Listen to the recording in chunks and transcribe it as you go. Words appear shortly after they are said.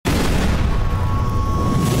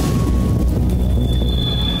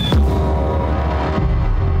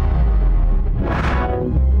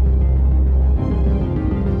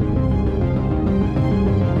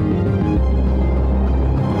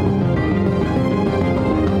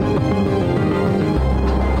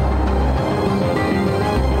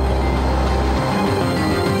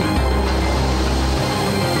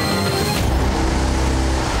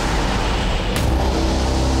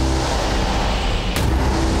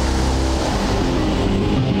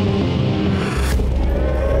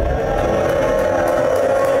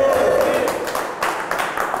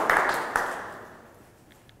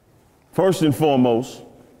First and foremost,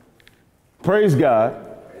 praise God.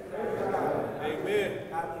 Amen.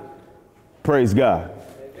 Praise God.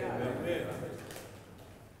 Amen.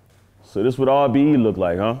 So this what RBE look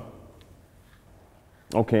like, huh?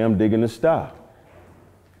 Okay, I'm digging the style.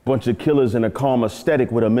 Bunch of killers in a calm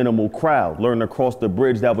aesthetic with a minimal crowd. Learn to cross the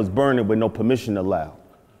bridge that was burning with no permission allowed.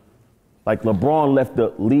 Like LeBron left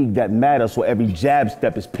the league that matters, so every jab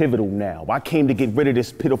step is pivotal now. I came to get rid of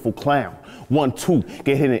this pitiful clown. 1, 2,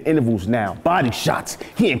 get hit in intervals now. Body shots,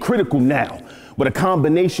 he ain't critical now. With a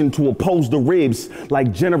combination to oppose the ribs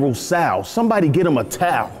like General Sal. Somebody get him a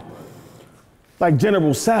towel. Like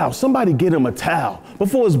General Sal, somebody get him a towel.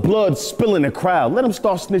 Before his blood spill in the crowd, let him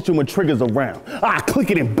start snitching when triggers around.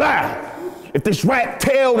 Click it and bow. If this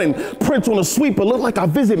rat-tailed and prints on a sweeper look like I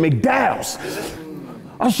visit McDowell's.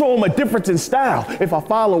 I'll show him a difference in style. If I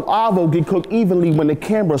follow Avo, get cooked evenly when the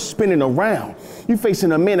camera's spinning around. You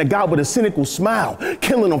facing a man of God with a cynical smile,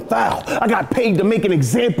 killing him foul. I got paid to make an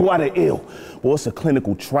example out of ill. Well, it's a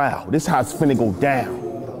clinical trial. This how it's finna go down.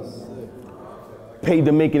 Paid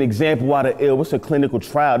to make an example out of ill. It's a clinical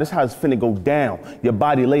trial. This how it's finna go down. Your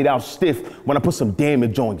body laid out stiff when I put some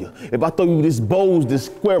damage on you. If I throw you this Bose, this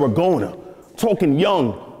square Agona, talking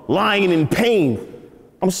young, lying in pain.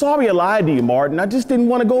 I'm sorry I lied to you, Martin. I just didn't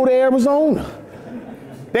want to go to Arizona.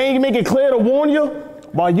 They ain't make it clear to warn you.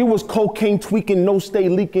 While you was cocaine tweaking, no stay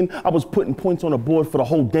leaking, I was putting points on the board for the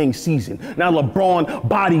whole dang season. Now LeBron,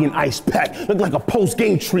 body and ice pack, look like a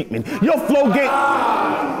post-game treatment. Your flow game,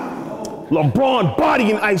 LeBron,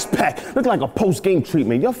 body and ice pack, look like a post-game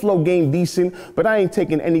treatment. Your flow game decent, but I ain't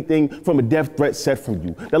taking anything from a death threat set from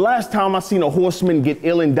you. The last time I seen a horseman get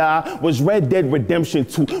ill and die was Red Dead Redemption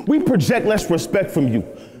 2. We project less respect from you,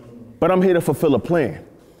 but I'm here to fulfill a plan.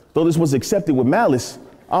 Though this was accepted with malice,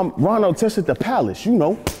 I'm Ronald tested the palace, you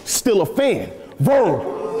know, still a fan. Verb.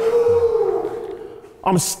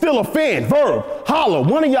 I'm still a fan. Verb. Holla.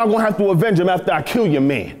 One of y'all gonna have to avenge him after I kill your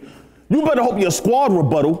man. You better hope your squad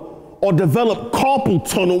rebuttal or develop carpal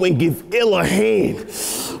tunnel and give ill a hand.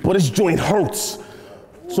 But this joint hurts.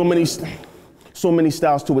 So many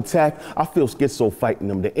styles to attack. I feel schizo fighting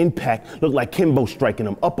them. The impact look like Kimbo striking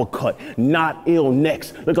them. Uppercut, not ill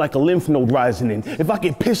next. Look like a lymph node rising in. If I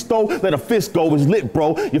get pissed though, let a fist go. It's lit,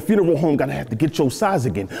 bro. Your funeral home gotta have to get your size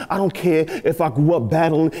again. I don't care if I grew up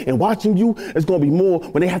battling and watching you. It's gonna be more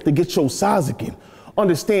when they have to get your size again.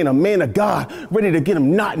 Understand, a man of God, ready to get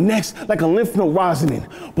him not next like a lymph node rising in.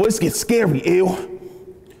 Boy, this gets scary, ill.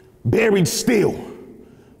 Buried still.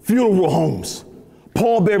 Funeral homes.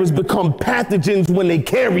 Pallbearers become pathogens when they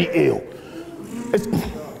carry ill.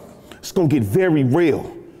 It's gonna get very real.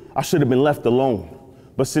 I should have been left alone.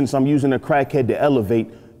 But since I'm using a crackhead to elevate,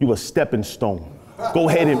 you a stepping stone. Go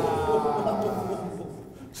ahead and,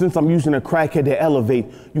 since I'm using a crackhead to elevate,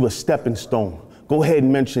 you a stepping stone. Go ahead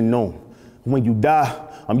and mention known. When you die,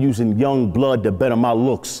 I'm using young blood to better my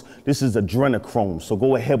looks. This is adrenochrome, so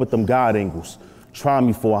go ahead with them God angles. Try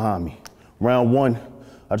me for a homie. Round 1,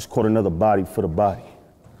 I just caught another body for the body.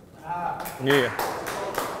 Yeah.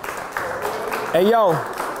 Hey, yo.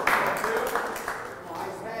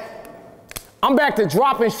 I'm back to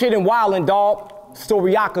dropping shit and wildin', dawg.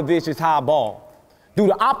 Stojakovic is high ball. Do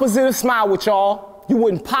the opposite of smile with y'all. You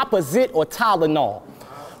wouldn't pop a zit or Tylenol.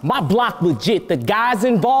 My block legit, the guys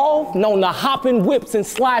involved known to hop in whips and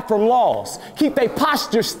slide from laws. Keep their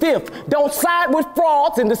posture stiff, don't side with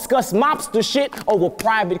frauds and discuss mobster shit over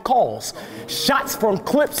private calls. Shots from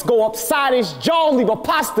clips go upside his jaw, leave a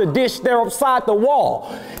pasta dish there upside the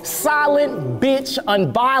wall. Silent bitch,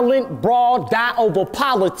 unviolent broad, die over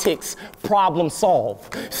politics, problem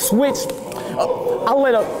solved. Switch, I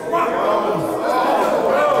let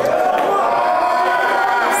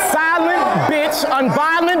bitch,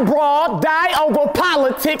 unviolent broad, die over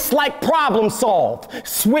politics like problem solved.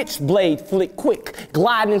 Switchblade flick quick,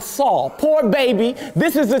 glide and saw. Poor baby,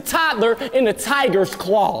 this is a toddler in a tiger's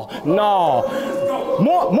claw. No,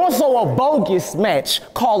 more so a bogus match.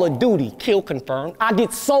 Call of Duty, kill confirmed. I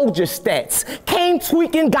get soldier stats. Came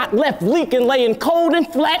tweaking, got left leaking, laying cold and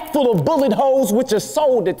flat, full of bullet holes with your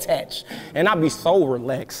soul detached. And I be so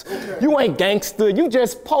relaxed. You ain't gangster, you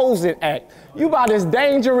just pose and act. You about as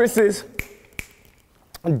dangerous as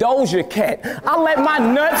Doja Cat. I let my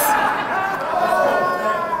nuts.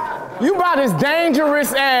 You about as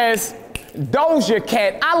dangerous as Doja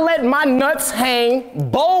Cat. I let my nuts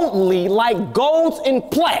hang boldly like golds and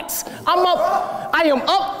plaques. I am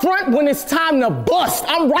up front when it's time to bust.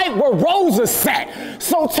 I'm right where Rosa sat.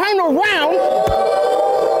 So turn around.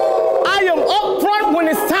 I am up front when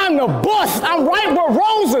it's time to bust. I'm right where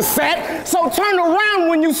Rosa sat. So turn around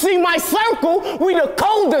when you see my circle. We the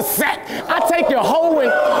cul-de-sac. I take your hoe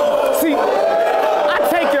and see. I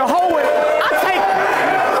take your hoe and.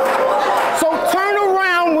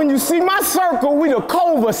 circle, we the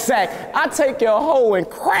cul-de-sac. I take your hoe and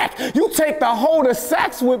crack. You take the hoe to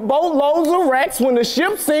sacks with boatloads of racks. When the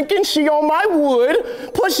ship's sinking, she on my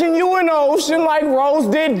wood, pushing you in the ocean like Rose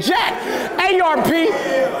did Jack.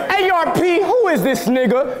 ARP, who is this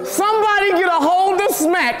nigga? Somebody get a hold of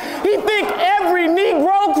smack. He think every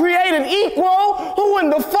Negro created equal. Who in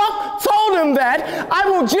the fuck told him that? I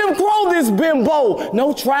will Jim Crow this bimbo.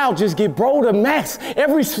 No trial, just get bro to max.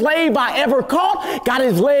 Every slave I ever caught got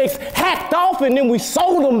his legs hacked off and then we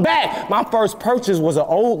sold them back. My first purchase was an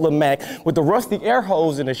old Lamac with the rusty air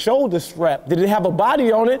hose and a shoulder strap. Did it have a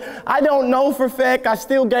body on it? I don't know for fact. I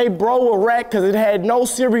still gave bro a rack because it had no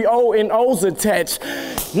Siri O and O's attached.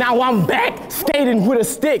 Now I'm back, skating with a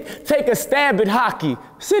stick. Take a stab at hockey.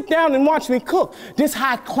 Sit down and watch me cook this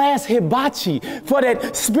high-class hibachi. For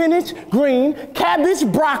that spinach, green, cabbage,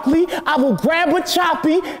 broccoli, I will grab a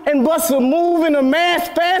choppy and bust a move in a mash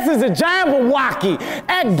fast as a Jabberwocky.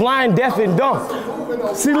 Act blind, deaf, and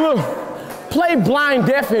dumb. See, look, play blind,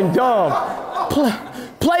 deaf, and dumb.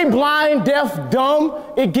 Play blind, deaf, dumb.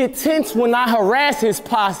 It get tense when I harass his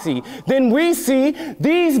posse. Then we see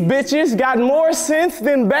these bitches got more sense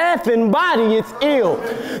than Bath and Body. It's ill.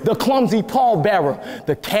 The clumsy pallbearer,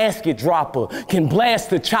 the casket dropper, can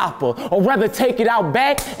blast the chopper, or rather take it out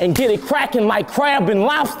back and get it cracking like crab and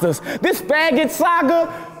lobsters. This faggot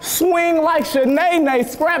saga, swing like Shanae,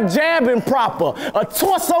 scrap jab and proper. A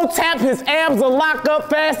torso tap, his abs are locked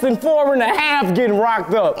up fast and 4.5 getting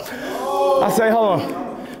rocked up. I say, hold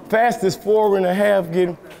on. Fast as 4.5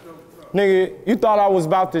 getting, nigga, you thought I was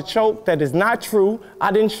about to choke? That is not true.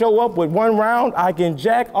 I didn't show up with 1 round. I can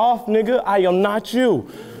jack off, nigga. I am not you.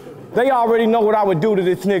 They already know what I would do to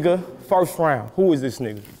this nigga. First round. Who is this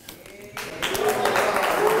nigga?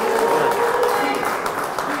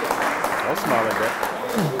 Don't smile like that.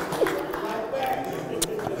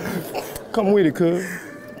 Come with it, cuz.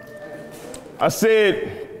 I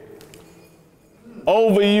said,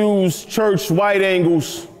 overused church white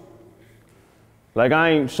angles. Like I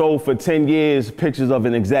ain't showed for 10 years pictures of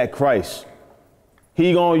an exact Christ.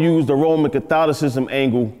 He gonna use the Roman Catholicism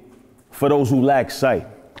angle for those who lack sight.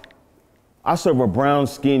 I serve a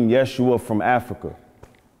brown-skinned Yeshua from Africa.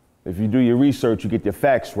 If you do your research, you get your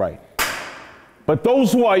facts right. But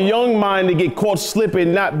those who are young-minded get caught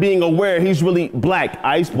slipping, not being aware he's really black,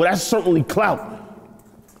 Ice. Well, that's certainly clout.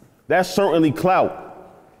 That's certainly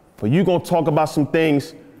clout. But you gonna talk about some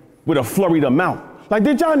things with a flurried amount. Like,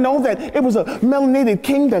 did y'all know that it was a melanated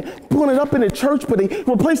king that brought it up in the church, but they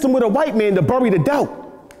replaced him with a white man to bury the doubt?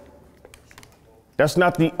 That's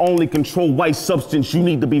not the only controlled white substance you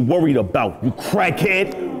need to be worried about, you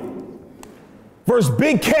crackhead. Verse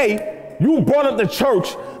Big K, you brought up the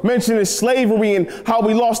church, mentioning slavery and how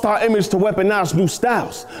we lost our image to weaponize new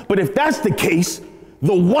styles. But if that's the case,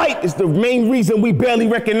 the white is the main reason we barely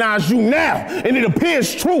recognize you now, and it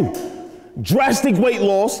appears true. Drastic weight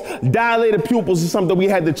loss, dilated pupils is something we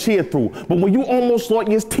had to cheer through. But when you almost lost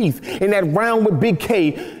your teeth in that round with Big K,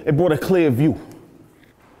 it brought a clear view.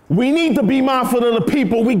 We need to be mindful of the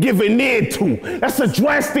people we give an ear to. That's a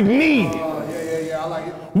drastic need. I like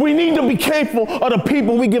it. We need to be careful of the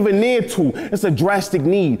people we give an ear to. It's a drastic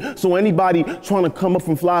need. So anybody trying to come up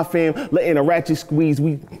from Fly Fam, letting a ratchet squeeze,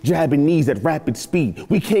 we jabbing knees at rapid speed.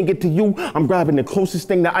 We can't get to you, I'm grabbing the closest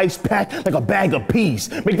thing to ice pack like a bag of peas.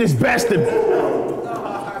 Make this bastard.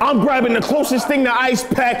 I'm grabbing the closest thing to ice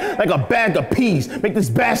pack like a bag of peas. Make this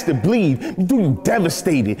bastard bleed. Do you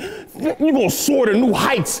devastated. You gonna soar to new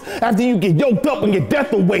heights after you get yoked up and get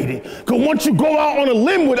death awaited. Cause once you go out on a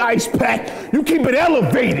limb with ice pack, you keep it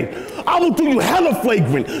elevated. I will do you hella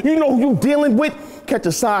flagrant. You know who you dealing with? Catch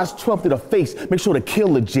a size 12 to the face. Make sure the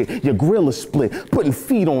kill legit. Your grill is split. Putting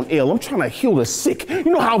feet on ill. I'm trying to heal the sick. You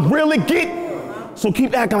know how real it get? So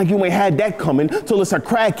keep acting like you ain't had that coming till it's a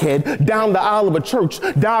crackhead down the aisle of a church,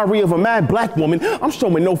 diary of a mad black woman. I'm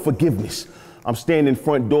showing no forgiveness. I'm standing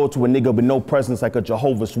front door to a nigga with no presence like a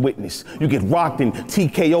Jehovah's Witness. You get rocked and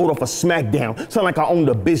TKO'd off a smackdown. Sound like I own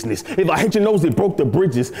the business. If I hit your nose, it broke the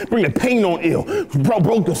bridges. Bring the pain on ill.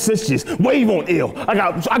 Broke the sisters. Wave on ill. I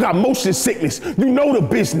got motion sickness. You know the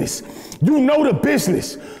business. You know the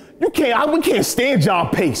business. We can't stand y'all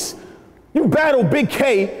pace. You battle Big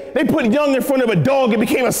K, they put Young in front of a dog and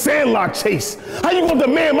became a Sandlot chase. How you gonna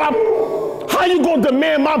demand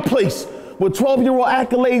my place? With 12-year-old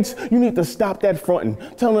accolades, you need to stop that fronting,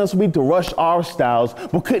 telling us we need to rush our styles,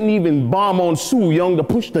 but couldn't even bomb on Sue Young to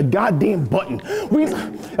push the goddamn button.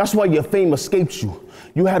 That's why your fame escapes you.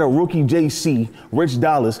 You had a rookie JC, Rich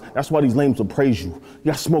Dollars, that's why these lames will praise you.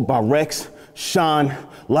 You got smoked by Rex, shine,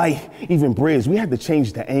 light, even bridge. We had to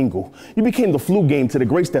change the angle. You became the flu game to the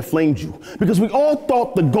grace that flamed you. Because we all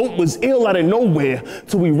thought the GOAT was ill out of nowhere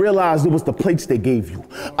till we realized it was the plates they gave you.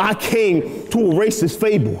 I came to erase this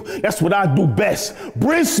fable. That's what I do best.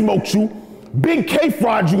 Bridge smoked you. Big K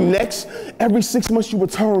fried you next. Every 6 months you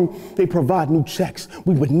return, they provide new checks.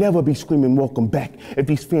 We would never be screaming welcome back if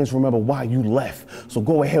these fans remember why you left. So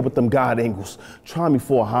go ahead with them God angles. Try me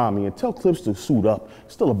for a homie and tell Clips to suit up.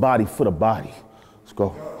 Still a body for the body. Let's go.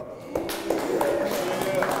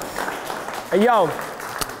 Hey, yo,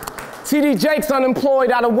 TD Jake's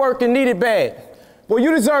unemployed, out of work, and needed bad. Well,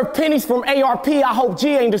 you deserve pennies from ARP. I hope G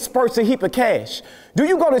ain't dispersed a heap of cash. Do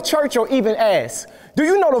you go to church or even ask? Do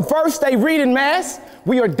you know the verse they read in mass?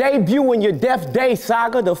 We are debuting your Death Day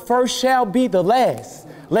saga. The first shall be the last.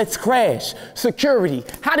 Let's crash. Security.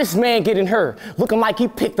 How this man get in her? Looking like he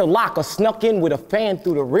picked a lock or snuck in with a fan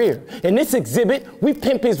through the rear. In this exhibit, we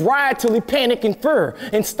pimp his ride till he panic and fear.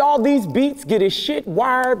 Install these beats, get his shit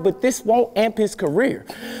wired, but this won't amp his career.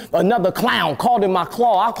 Another clown called in my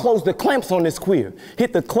claw. I'll close the clamps on this queer.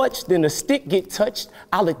 Hit the clutch, then the stick get touched.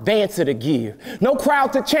 I'll advance it a gear. No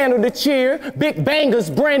crowd to channel the cheer. Big bangers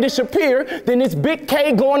brandish appear. Then it's Big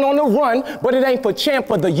K going on the run, but it ain't for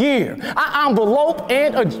champ of the year. I envelope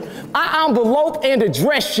and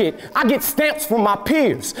address shit. I get stamps from my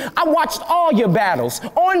peers. I watched all your battles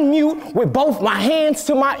on mute with both my hands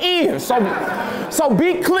to my ears. So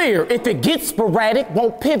be clear, if it gets sporadic,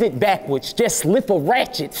 won't pivot backwards. Just lift a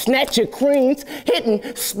ratchet, snatch your creams,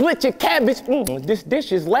 hitting, split your cabbage. This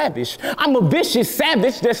dish is lavish. I'm a vicious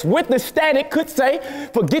savage that's with the static. Could say,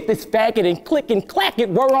 forget this faggot and click and clack it.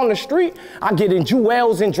 Word on the street, I get in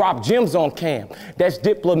jewels and drop gems on cam. That's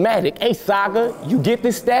diplomatic. Hey, Saga, you get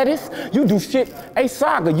this status? You do shit. Hey,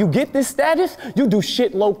 Saga, you get this status? You do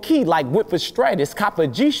shit low key like Whipper Stratus. Cop a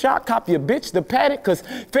G-Shock, cop your bitch the paddock, cause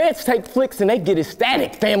feds take flicks and they get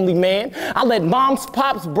ecstatic, family man. I let moms,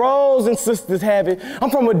 pops, bros, and sisters have it. I'm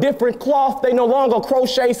from a different cloth. They no longer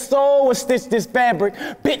crochet, sew, or stitch this fabric.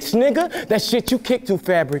 Bitch, nigga, that shit you kick to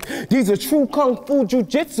fabric. These are true kung fu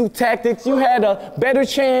jujitsu tactics. You had a better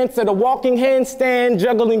chance at a walking handstand,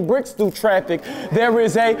 juggling bricks through traffic. There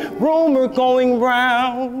is a rumor going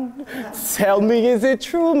round. Tell me, is it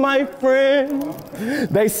true, my friend?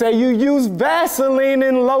 They say you use Vaseline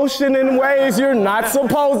and lotion in ways you're not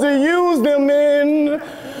supposed to use them in.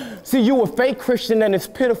 See, you a fake Christian and it's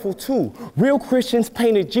pitiful too. Real Christians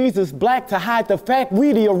painted Jesus black to hide the fact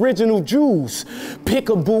we the original Jews.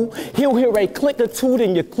 Pick-a-boo, he'll hear a click or two,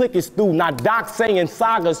 then your click is through. Not Doc saying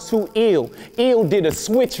Saga's too ill. Ill did a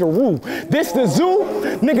switcheroo. This the zoo?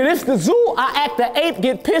 Nigga, this the zoo? I act the ape,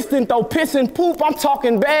 get pissed and throw piss and poop. I'm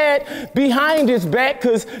talking bad behind his back,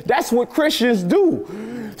 cause that's what Christians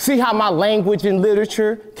do. See how my language and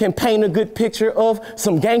literature can paint a good picture of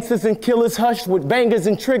some gangsters and killers hushed with bangers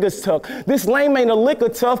and triggers tucked. This lame ain't a liquor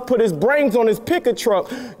tough, put his brains on his picker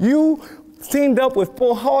truck. You teamed up with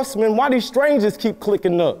 4 horsemen, why these strangers keep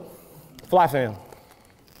clicking up? Fly fam.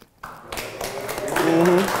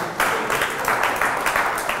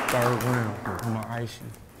 Third round, I'ma ice you.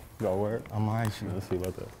 Go word. I'ma ice you. Let's see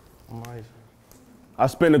about that. I'ma ice you. I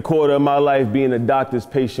spent a quarter of my life being a doctor's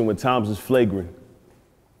patient when times is flagrant.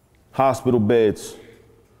 Hospital beds,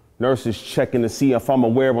 nurses checking to see if I'm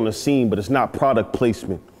aware on the scene, but it's not product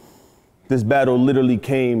placement. This battle literally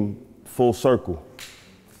came full circle,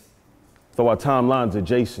 though our timelines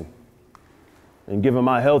adjacent. And given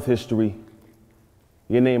my health history,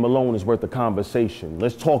 your name alone is worth a conversation.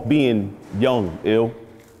 Let's talk being young, ill.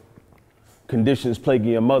 Conditions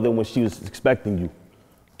plaguing your mother when she was expecting you.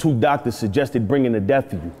 2 doctors suggested bringing the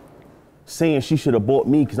death of you, saying she should have bought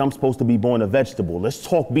me because I'm supposed to be born a vegetable. Let's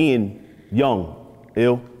talk being young,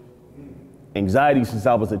 ill. Anxiety since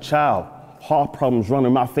I was a child. Heart problems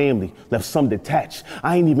running my family, left some detached.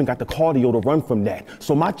 I ain't even got the cardio to run from that.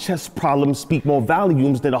 So my chest problems speak more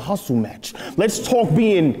volumes than a hustle match. Let's talk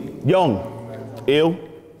being young, ill.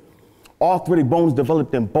 Arthritic bones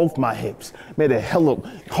developed in both my hips. Made it hella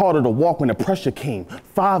harder to walk when the pressure came.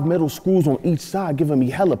 5 metal screws on each side giving me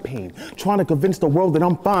hella pain. Trying to convince the world that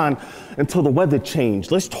I'm fine until the weather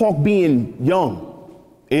changed. Let's talk being young,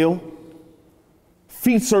 ill.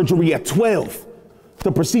 Feet surgery at 12.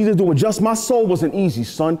 The procedure to adjust my soul wasn't easy,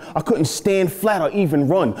 son. I couldn't stand flat or even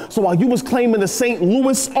run. So while you was claiming the St.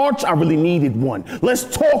 Louis Arch, I really needed one. Let's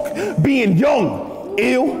talk being young,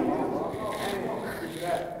 ill.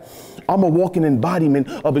 I'm a walking embodiment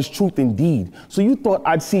of his truth indeed. So you thought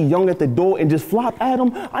I'd see young at the door and just flop at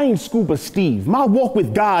him? I ain't Scuba Steve. My walk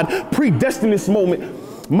with God predestined this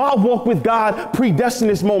moment. My walk with God predestined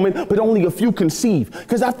this moment, but only a few conceive.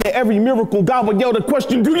 Because after every miracle, God would yell the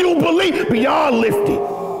question, do you believe? Beyond lifted.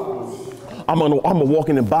 I'm a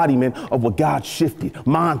walking embodiment of what God shifted,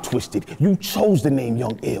 mind twisted. You chose the name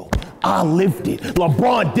Young Ill. I lived it.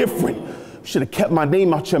 LeBron different. Should have kept my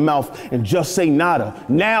name out your mouth and just say nada.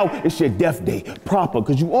 Now it's your death day, proper,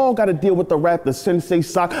 because you all got to deal with the rap, the Th3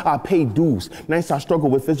 Saga. I paid dues. Nights I struggle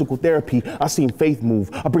with physical therapy, I seen faith move.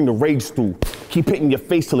 I bring the rage through. Keep hitting your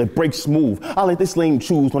face till it breaks smooth. I let this lane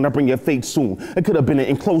choose when I bring your fate soon. It could have been an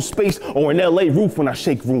enclosed space or an LA roof when I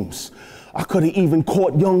shake rooms. I could have even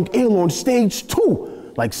caught Young Ill on stage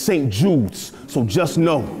too, like St. Jude's. So just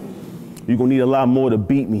know, you're gonna need a lot more to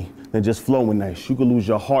beat me than just flowing nice. You could lose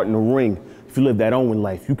your heart in the ring if you live that Owen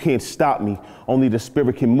life. You can't stop me. Only the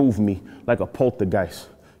spirit can move me like a poltergeist.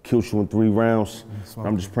 Kills you in 3 rounds.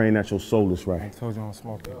 I'm just praying that your soul is right. I told you I'm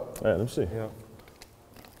smoking. All right, let me see. Yeah.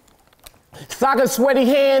 Saga's sweaty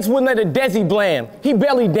hands wouldn't let a Desi bland. He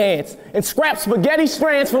belly danced and scrapped spaghetti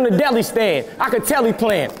strands from the deli stand. I could tell he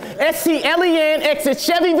planned. SC Elian exit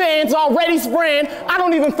Chevy vans already spraying. I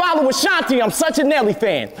don't even follow Ashanti, I'm such a Nelly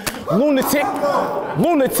fan. Lunatic,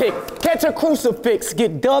 catch a crucifix,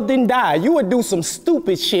 get dubbed and die. You would do some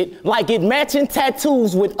stupid shit like get matching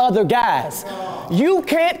tattoos with other guys. You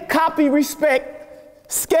can't copy respect.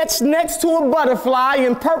 Sketch next to a butterfly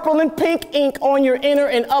in purple and pink ink on your inner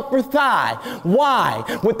and upper thigh. Why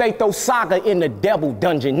would they throw Saga in the devil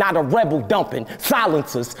dungeon, not a rebel dumping?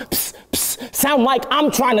 Silencers, psst, psst, sound like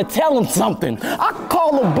I'm trying to tell them something. I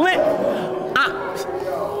call a blip.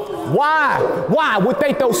 Why would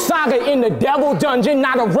they throw Saga in the devil dungeon,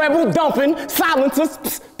 not a rebel dumping? Silencers,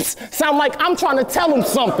 psst, psst, sound like I'm trying to tell them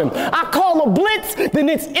something. I call a blitz, then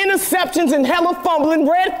it's interceptions and hella fumbling,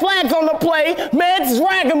 red flags on the play, meds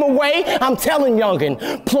drag him away. I'm telling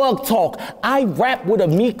youngin', plug talk. I rap with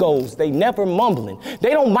amigos, they never mumbling.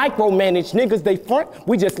 They don't micromanage niggas, they front,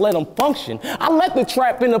 we just let them function. I let the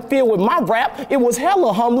trap interfere with my rap, it was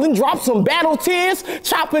hella humbling. Drop some battle tears,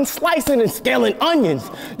 chopping, slicing, and scaling onions.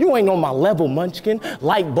 You ain't on my level, munchkin.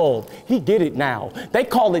 Light bulb, he get it now. They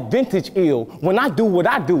call it vintage ill when I do what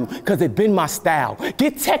I do, cause it been my style.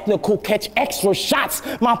 Get technical, catch extra shots,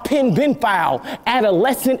 my pen been foul.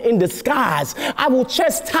 Adolescent in disguise, I will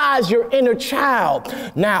chastise your inner child.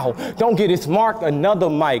 Now, don't get it marked another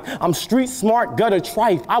mic. I'm street smart, gutter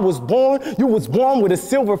trife. I was born, you was born with a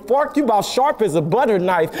silver fork, you about sharp as a butter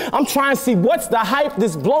knife. I'm trying to see what's the hype,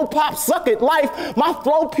 this blow pop suck at life. My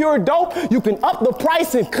flow pure dope, you can up the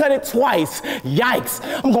price and cut it twice. Yikes,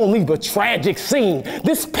 I'm gonna leave a tragic scene.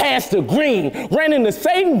 This past the green, ran into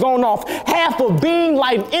Satan, going off half a bean,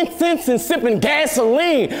 light incense and sipping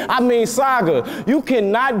gasoline. I mean, Saga, you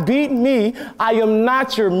cannot beat me. I am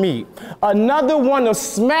not your meat. Another one of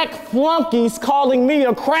smack flunkies calling me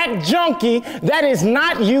a crack junkie. That is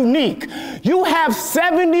not unique. You have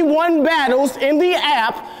 71 battles in the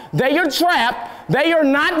app. They are trapped. They are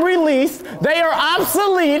not released. They are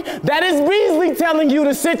obsolete. That is Beasley telling you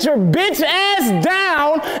to sit your bitch ass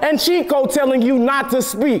down and Chico telling you not to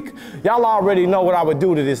speak. Y'all already know what I would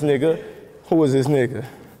do to this nigga. Who is this nigga?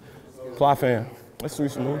 Fly fan. Let's do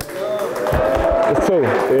some moves. It's 2.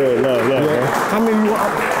 Yeah, no. How many you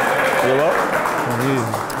want? You up?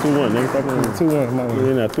 Yeah. 2-1, nigga. 2-1,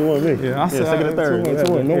 man. Yeah, 2-1 me. Yeah, I said second and third.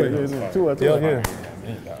 2-1, no way. 2-1. Yeah.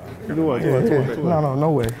 2-1.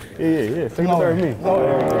 No way. Yeah. Second and third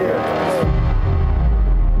me.